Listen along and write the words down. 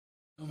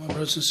My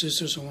brothers and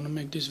sisters, I want to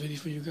make this video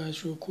for you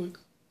guys real quick.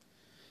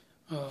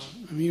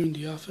 I'm here in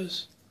the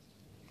office.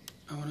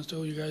 I want to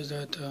tell you guys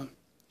that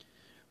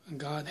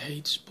God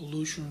hates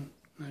pollution.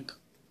 Like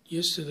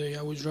yesterday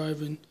I was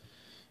driving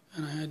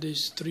and I had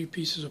these 3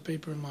 pieces of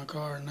paper in my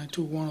car, and I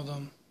took one of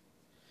them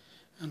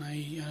and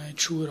I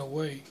threw it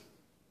away.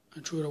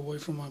 I threw it away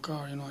from my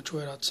car, I threw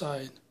it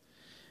outside.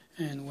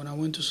 And when I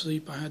went to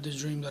sleep, I had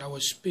this dream that I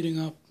was speeding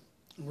up,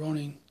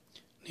 running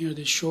near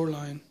this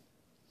shoreline.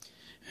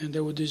 And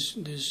there were this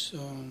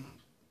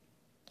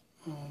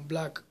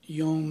black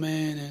young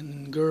man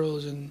and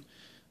girls and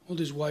all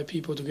these white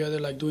people together,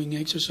 like doing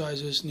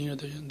exercises near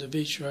the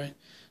beach, right,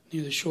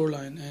 near the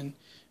shoreline. And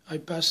I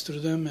passed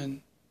through them,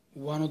 and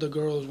one of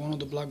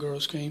the black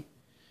girls came,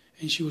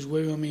 and she was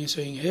waving at me and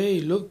saying, "Hey,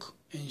 look!"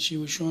 And she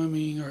was showing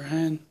me in her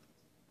hand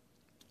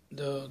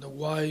the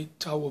white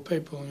towel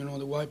paper,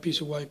 the white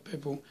piece of white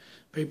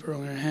paper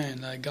on her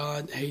hand. Like,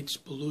 God hates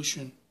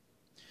pollution.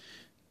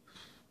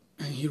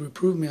 And he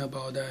reproved me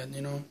about that,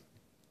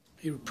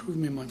 He reproved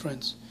me, my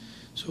friends.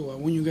 So I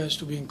want you guys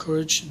to be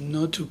encouraged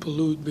not to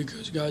pollute,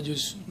 because God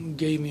just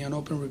gave me an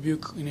open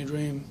rebuke in a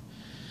dream.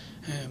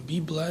 And be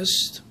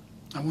blessed.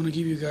 I want to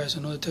give you guys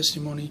another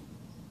testimony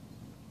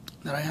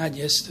that I had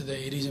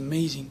yesterday. It is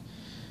amazing,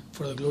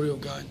 for the glory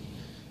of God.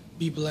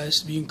 Be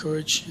blessed, be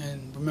encouraged,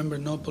 and remember,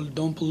 don't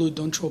pollute.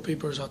 Don't throw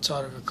papers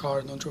outside of your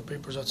car. Don't throw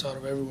papers outside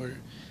of everywhere.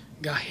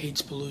 God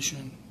hates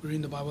pollution. We read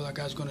in the Bible that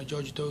God's going to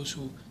judge those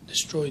who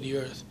destroy the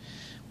earth.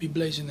 Be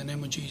blessed in the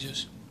name of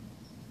Jesus.